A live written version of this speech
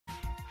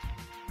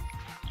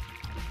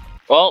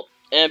Well,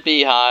 in a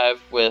beehive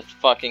with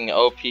fucking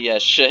OP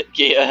as shit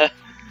gear.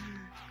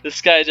 This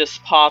guy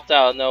just popped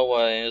out of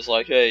nowhere and he was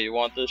like, hey, you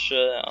want this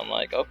shit? I'm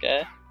like,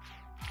 okay.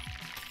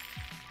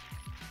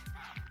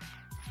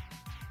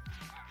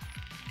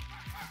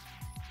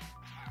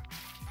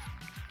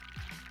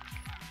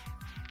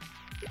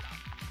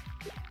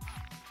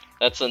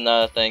 That's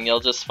another thing, you'll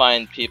just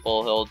find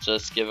people who'll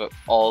just give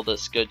all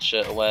this good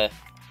shit away.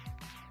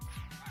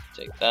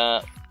 Take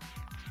that.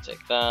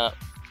 Take that.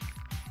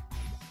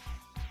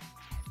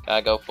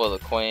 Gotta go for the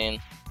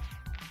queen.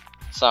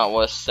 It's not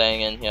worth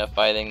staying in here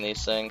fighting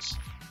these things.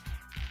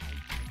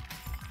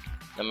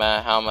 No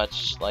matter how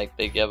much like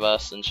they give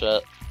us and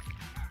shit.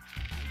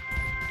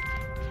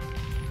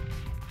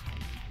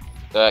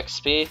 The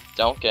XP?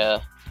 Don't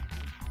care.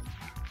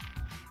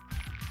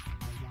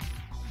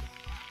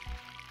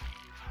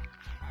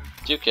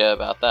 Do care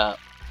about that.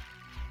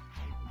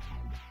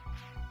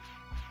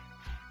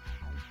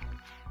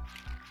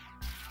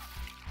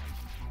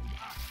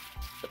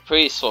 The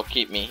priest will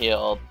keep me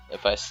healed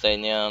if I stay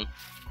near him.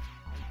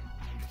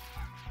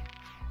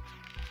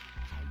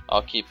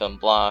 I'll keep him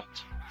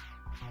blocked.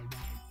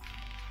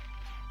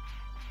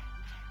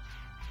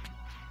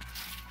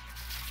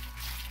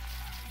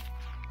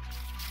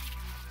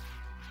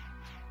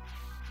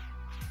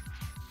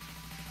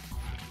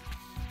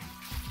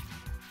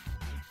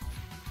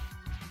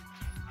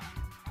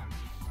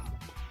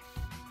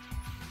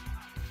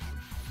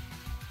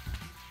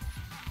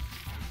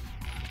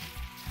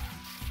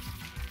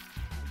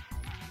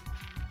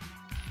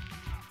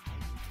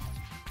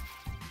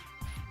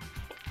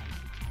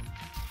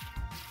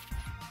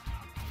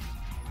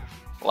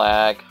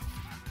 Lag.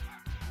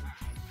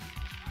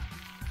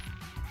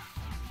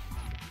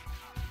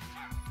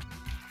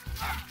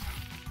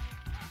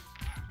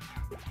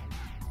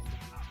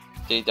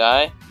 Did he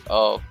die?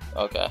 Oh,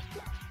 okay.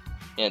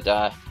 He didn't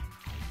die.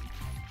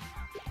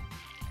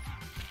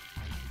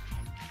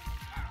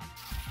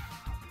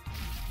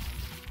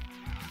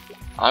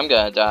 I'm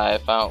gonna die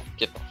if I don't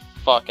get the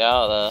fuck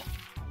out of there.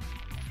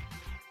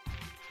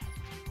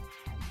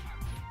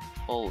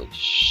 Holy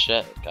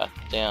shit, god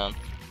damn.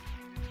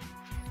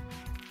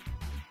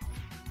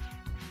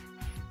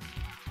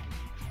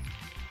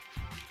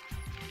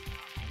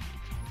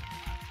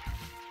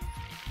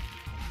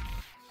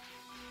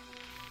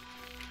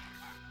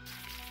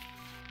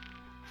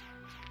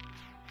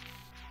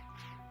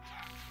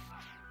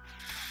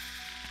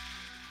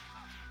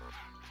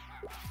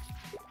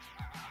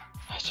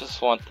 I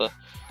just want the...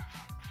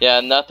 Yeah,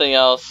 nothing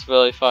else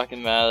really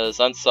fucking matters.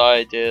 I'm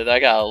sorry, dude. I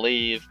gotta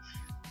leave.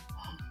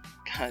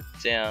 God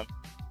damn.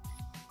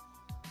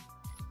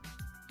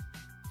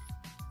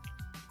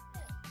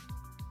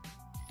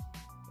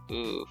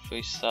 Ooh,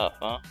 free stuff,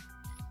 huh?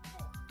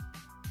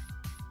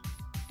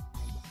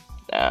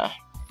 Nah.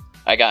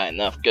 I got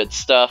enough good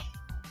stuff.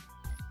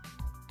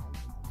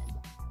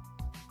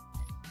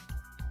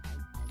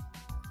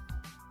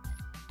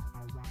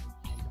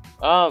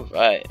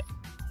 Alright.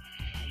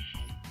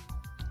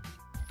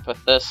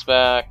 Put this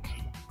back.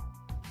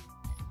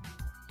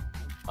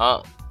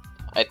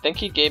 I think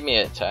he gave me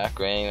an attack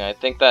ring. I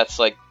think that's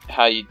like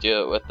how you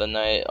do it with the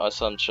knight or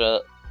some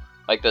shit.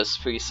 Like those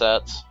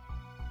presets.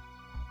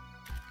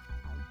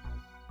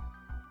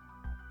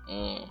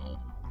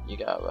 You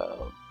got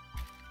road.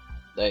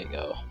 There you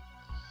go.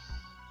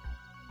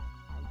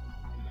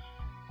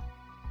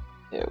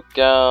 There we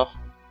go.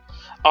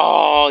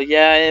 Oh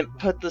yeah, I didn't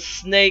put the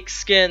snake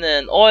skin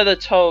in or the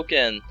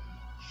token.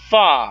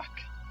 Fuck.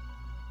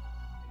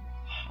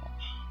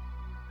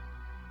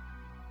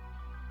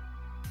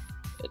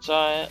 It's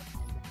alright.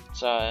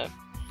 It's alright.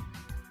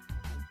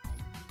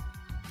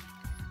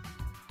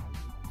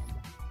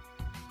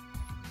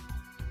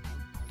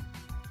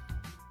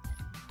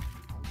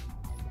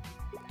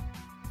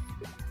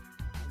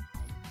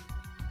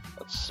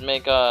 Let's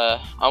make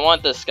a... I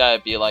want this guy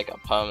to be like a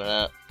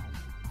permanent.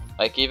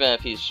 Like even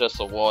if he's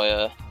just a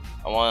warrior,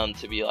 I want him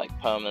to be like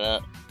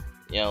permanent.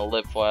 You know,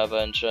 live forever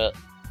and shit.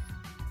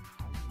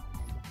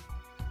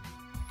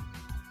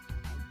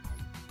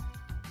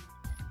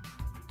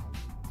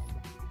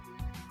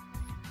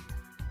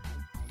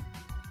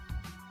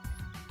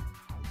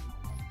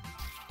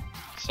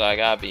 So I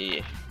gotta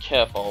be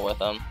careful with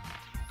them.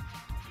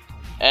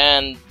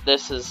 And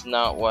this is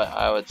not what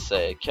I would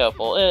say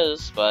careful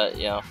is, but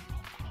you know,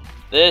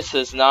 this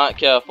is not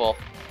careful.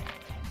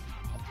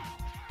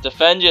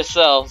 Defend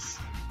yourselves.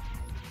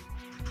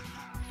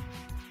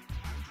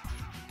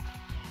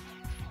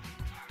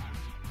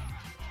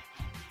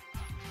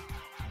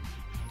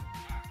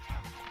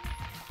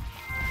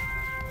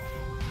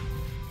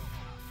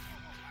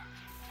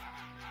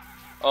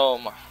 Oh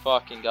my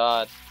fucking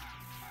god.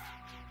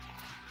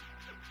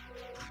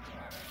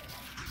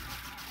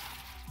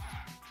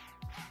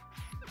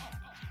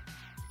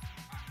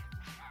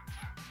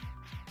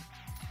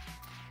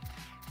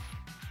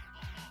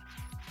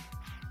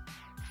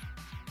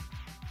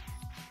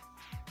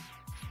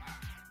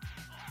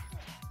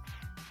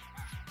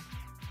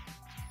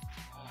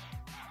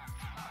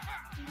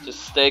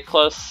 Just stay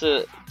close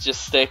to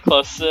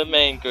the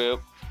main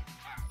group.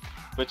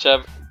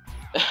 Whichever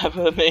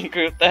main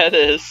group that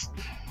is.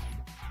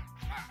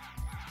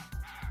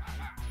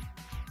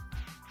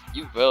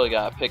 You really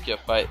gotta pick your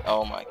fight.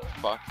 Oh my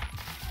fuck.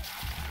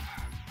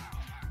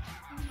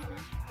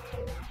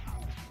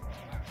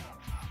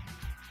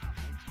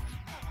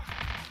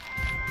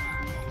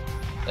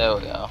 There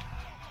we go.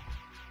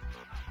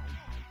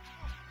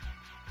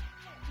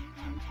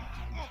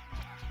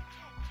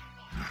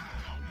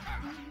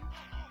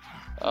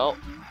 Oh,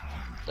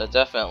 they're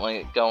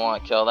definitely gonna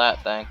want to kill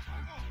that thing.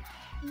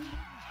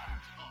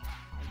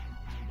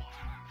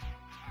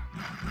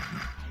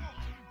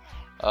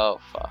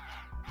 Oh fuck.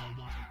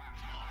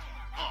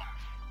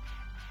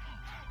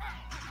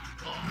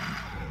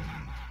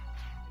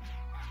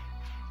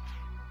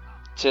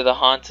 To the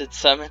haunted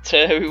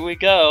cemetery we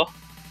go.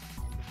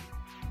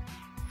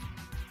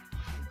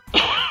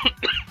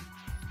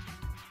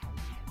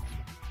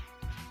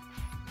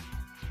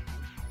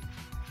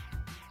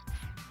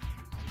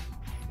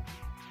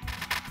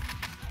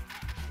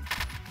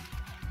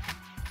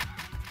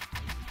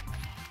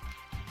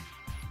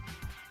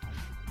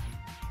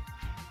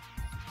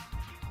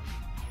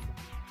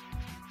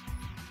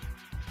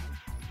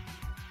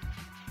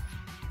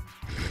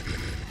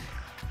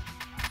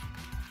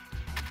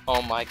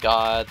 Oh my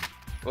god,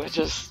 we're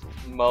just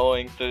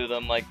mowing through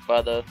them like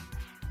butter.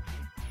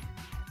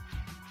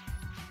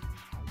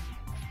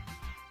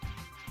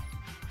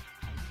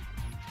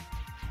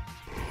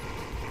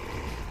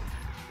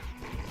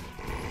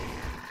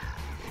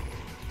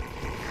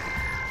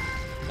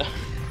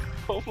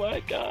 Oh my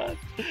god.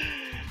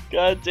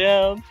 God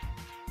damn.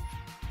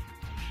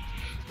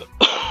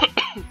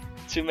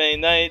 Too many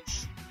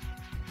nights.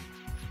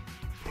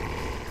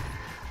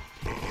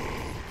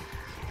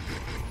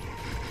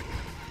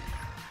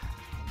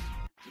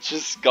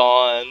 Just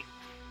gone.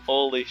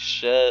 Holy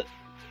shit.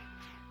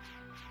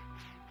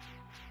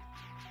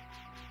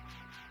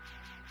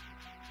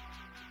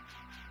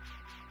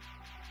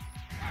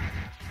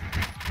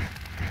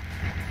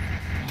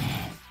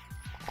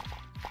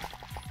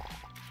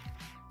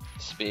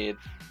 Speed.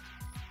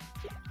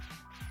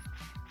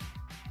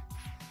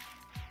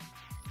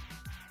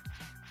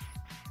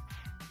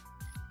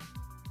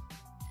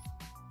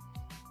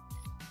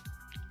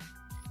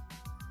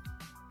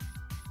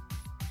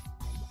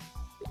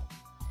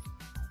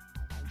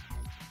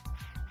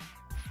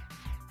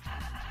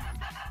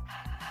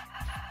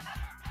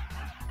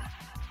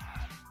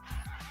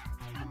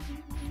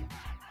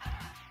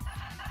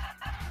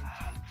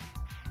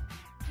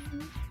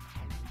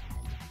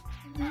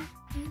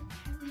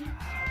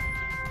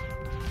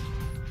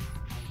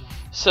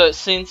 So it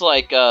seems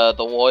like the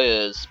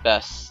warrior is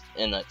best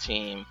in a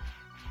team.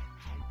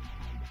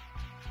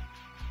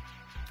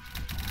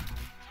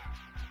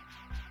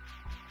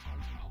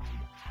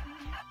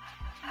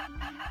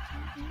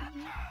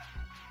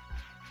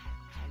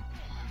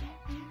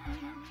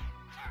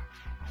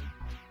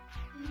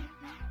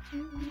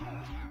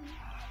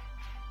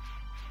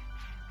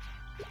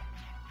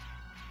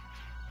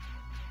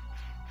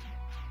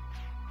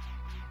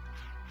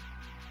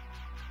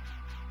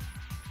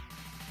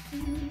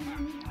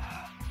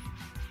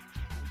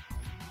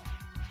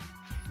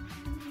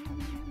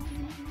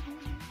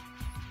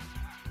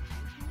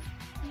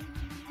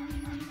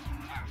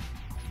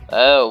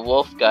 Oh,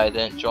 Wolf guy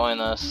didn't join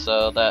us,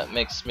 so that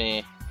makes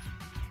me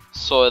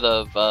sort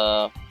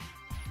of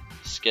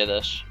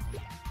skittish.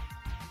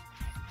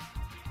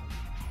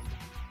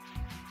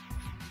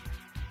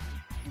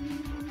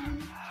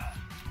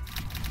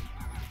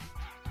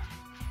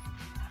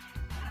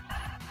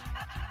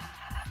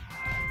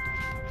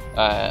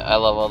 Alright, I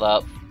leveled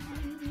up.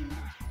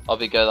 I'll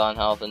be good on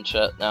health and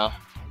shit now.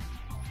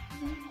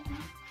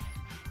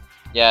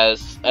 Yeah,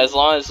 as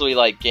long as we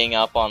like gang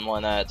up on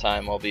one at a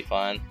time, we'll be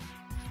fine.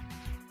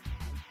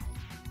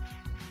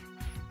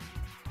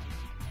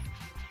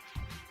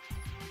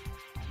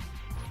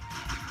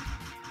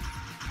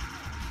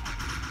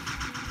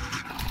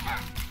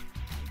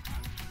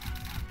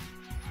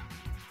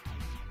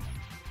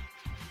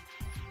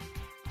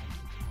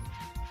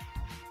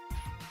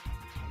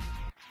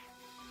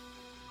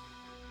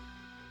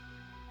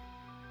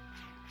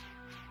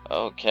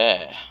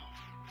 Okay.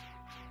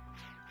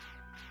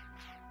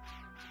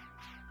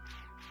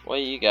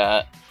 What you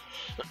got?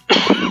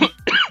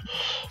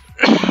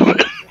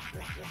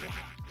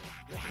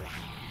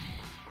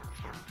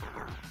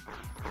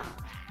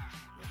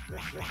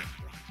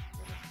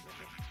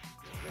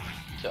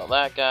 Kill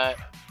that guy.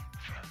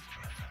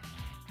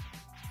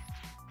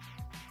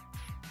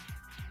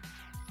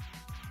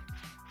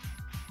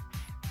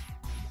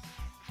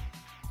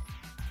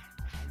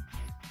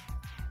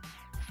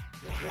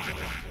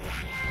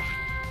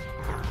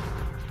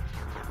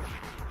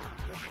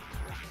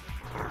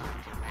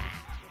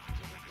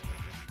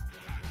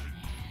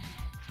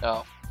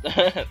 Oh,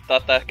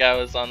 thought that guy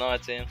was on our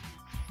team.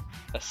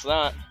 That's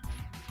not.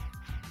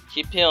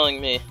 Keep healing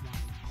me.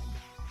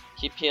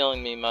 Keep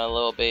healing me, my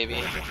little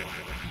baby.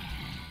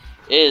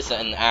 It is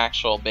an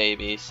actual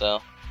baby, so.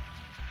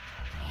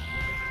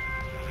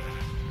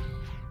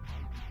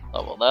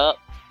 Leveled up.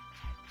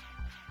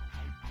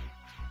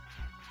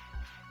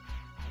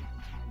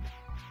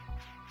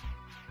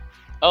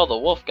 Oh, the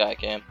wolf guy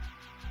came.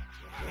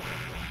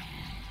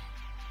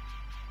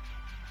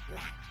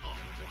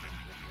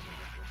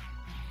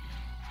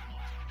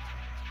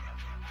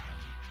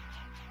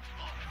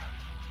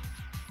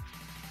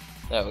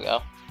 There we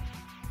go.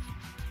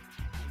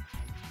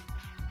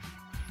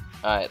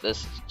 Alright, this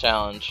is a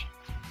challenge.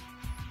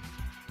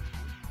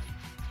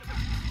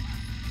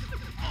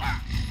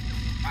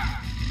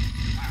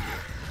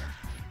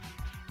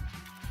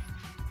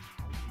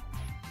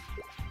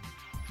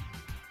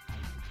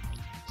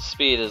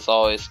 Speed is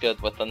always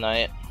good with the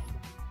knight.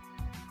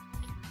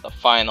 The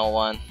final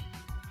one.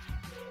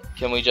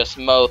 Can we just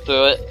mow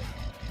through it?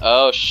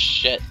 Oh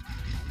shit.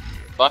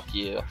 Fuck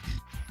you.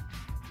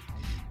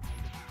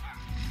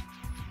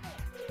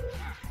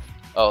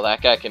 Oh,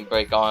 that guy can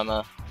break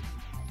armor.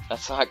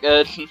 That's not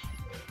good.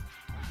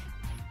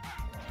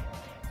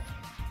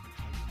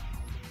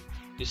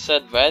 You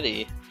said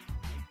ready.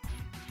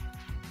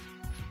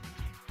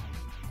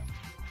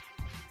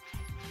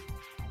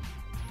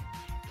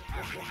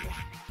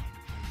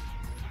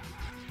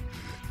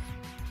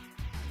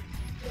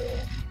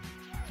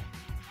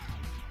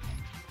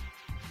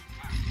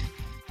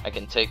 I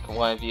can take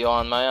one of you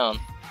on my own.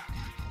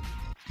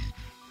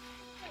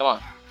 Come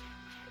on.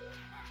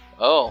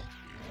 Oh.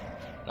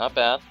 Not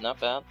bad, not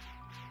bad.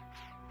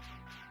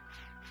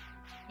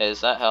 Hey,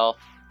 is that health?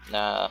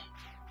 Nah.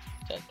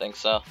 Didn't think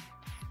so.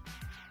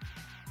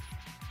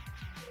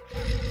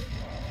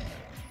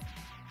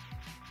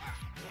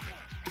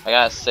 I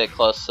gotta stay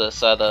close to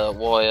this other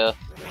warrior.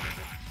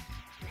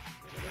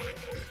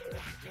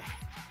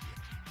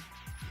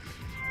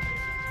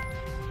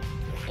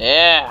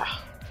 Yeah!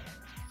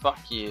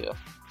 Fuck you.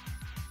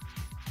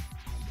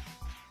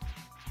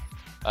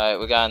 Alright,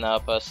 we got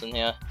another person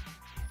here.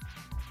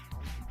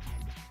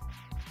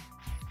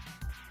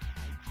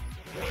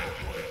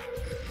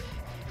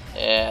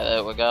 Yeah,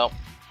 there we go.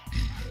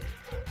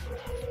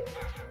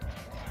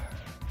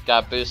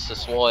 Gotta boost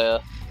this warrior.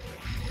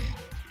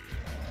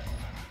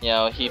 You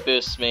know, he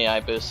boosts me, I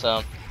boost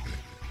him.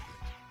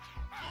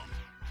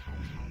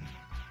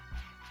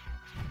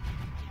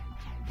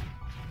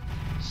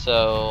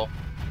 So...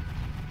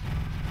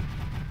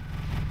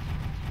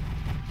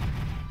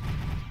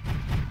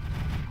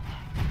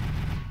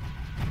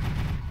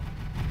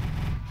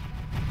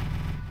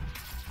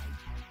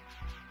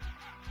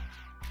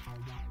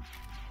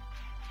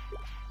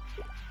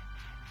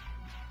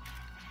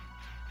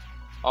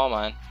 all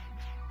mine.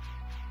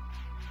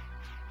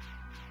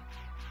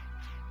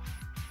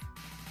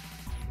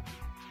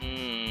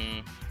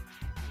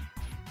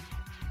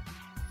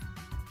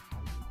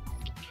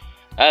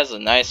 That is a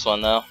nice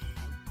one though.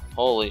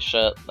 Holy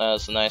shit, that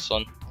is a nice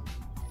one.